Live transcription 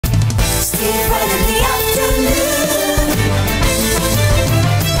right in the afternoon.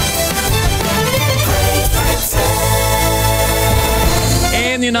 Great Britain.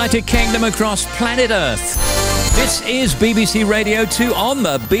 In the United Kingdom, across planet Earth. This is BBC Radio 2 on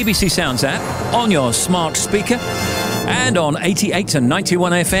the BBC Sounds app, on your smart speaker, and on 88 and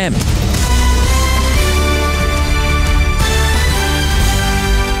 91 FM.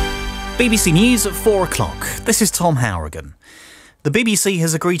 BBC News at 4 o'clock. This is Tom Howrigan. The BBC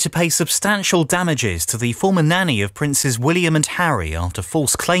has agreed to pay substantial damages to the former nanny of Princes William and Harry after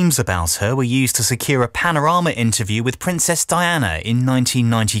false claims about her were used to secure a panorama interview with Princess Diana in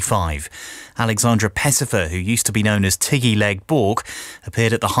 1995. Alexandra Pettifer, who used to be known as Tiggy Leg Bork,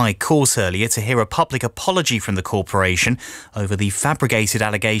 appeared at the High Court earlier to hear a public apology from the corporation over the fabricated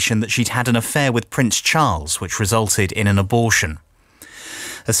allegation that she'd had an affair with Prince Charles, which resulted in an abortion.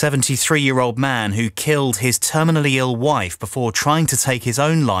 A 73-year-old man who killed his terminally ill wife before trying to take his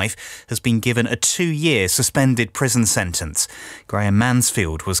own life has been given a 2-year suspended prison sentence. Graham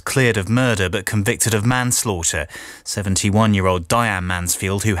Mansfield was cleared of murder but convicted of manslaughter. 71-year-old Diane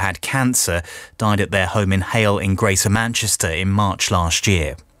Mansfield, who had cancer, died at their home in Hale in Greater Manchester in March last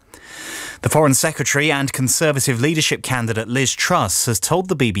year. The Foreign Secretary and Conservative leadership candidate Liz Truss has told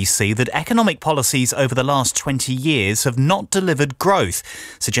the BBC that economic policies over the last 20 years have not delivered growth,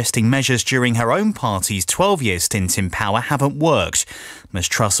 suggesting measures during her own party's 12-year stint in power haven't worked. Ms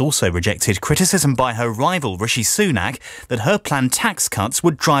Truss also rejected criticism by her rival Rishi Sunak that her planned tax cuts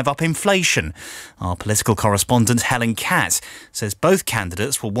would drive up inflation. Our political correspondent Helen Catt says both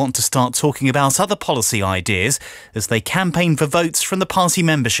candidates will want to start talking about other policy ideas as they campaign for votes from the party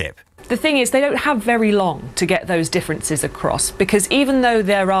membership. The thing is, they don't have very long to get those differences across, because even though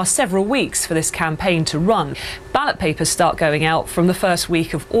there are several weeks for this campaign to run, ballot papers start going out from the first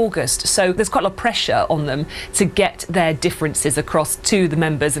week of August. So there's quite a lot of pressure on them to get their differences across to the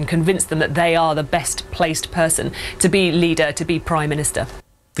members and convince them that they are the best placed person to be leader, to be Prime Minister.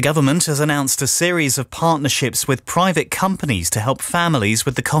 The government has announced a series of partnerships with private companies to help families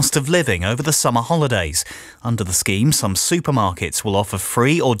with the cost of living over the summer holidays. Under the scheme, some supermarkets will offer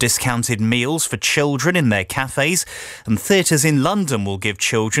free or discounted meals for children in their cafes, and theatres in London will give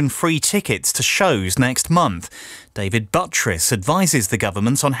children free tickets to shows next month. David Buttress advises the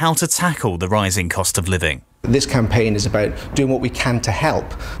government on how to tackle the rising cost of living. This campaign is about doing what we can to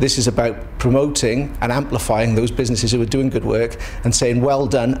help. This is about promoting and amplifying those businesses who are doing good work and saying well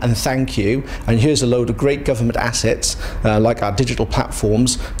done and thank you. And here's a load of great government assets like our digital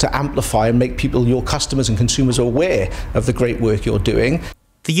platforms to amplify and make people, your customers and consumers, aware of the great work you're doing.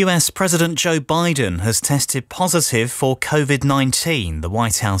 The US President Joe Biden has tested positive for COVID-19. The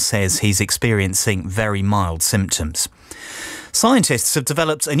White House says he's experiencing very mild symptoms. Scientists have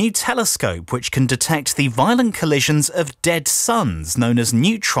developed a new telescope which can detect the violent collisions of dead suns, known as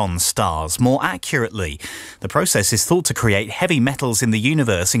neutron stars, more accurately. The process is thought to create heavy metals in the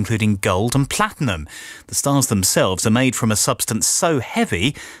universe, including gold and platinum. The stars themselves are made from a substance so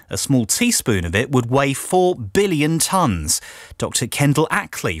heavy, a small teaspoon of it would weigh 4 billion tonnes. Dr. Kendall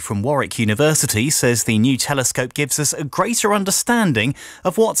Ackley from Warwick University says the new telescope gives us a greater understanding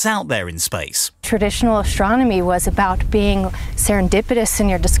of what's out there in space. Traditional astronomy was about being serendipitous in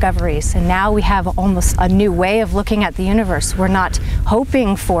your discoveries, and now we have almost a new way of looking at the universe. We're not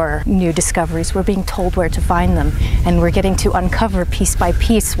hoping for new discoveries, we're being told where to find them, and we're getting to uncover piece by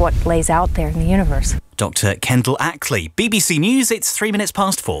piece what lays out there in the universe. Dr. Kendall Ackley, BBC News, it's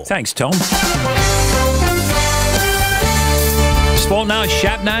 4:03. Thanks, Tom. Sport now,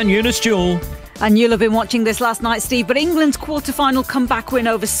 Shabnan Yunus-Jewel. And you'll have been watching this last night, Steve, but England's quarter-final comeback win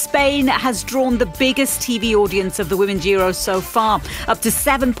over Spain has drawn the biggest TV audience of the Women's Euros so far. Up to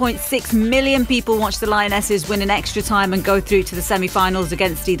 7.6 million people watched the Lionesses win in extra time and go through to the semi-finals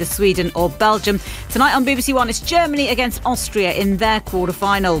against either Sweden or Belgium. Tonight on BBC One, it's Germany against Austria in their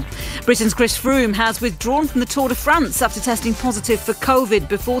quarter-final. Britain's Chris Froome has withdrawn from the Tour de France after testing positive for COVID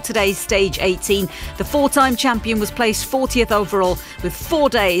before today's stage 18. The four-time champion was placed 40th overall with 4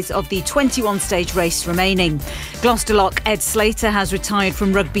 days of the 21-stage race remaining. Gloucester lock Ed Slater has retired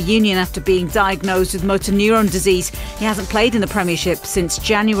from rugby union after being diagnosed with motor neuron disease. He hasn't played in the Premiership since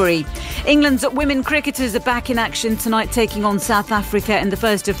January. England's women cricketers are back in action tonight, taking on South Africa in the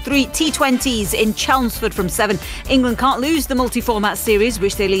first of 3 T20s in Chelmsford from 7. England can't lose the multi-format series,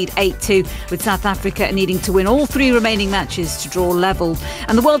 which they lead 8-2, with South Africa needing to win all 3 remaining matches to draw level.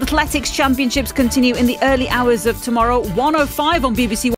 And the World Athletics Championships continue in the early hours of tomorrow, 1:05 on BBC One.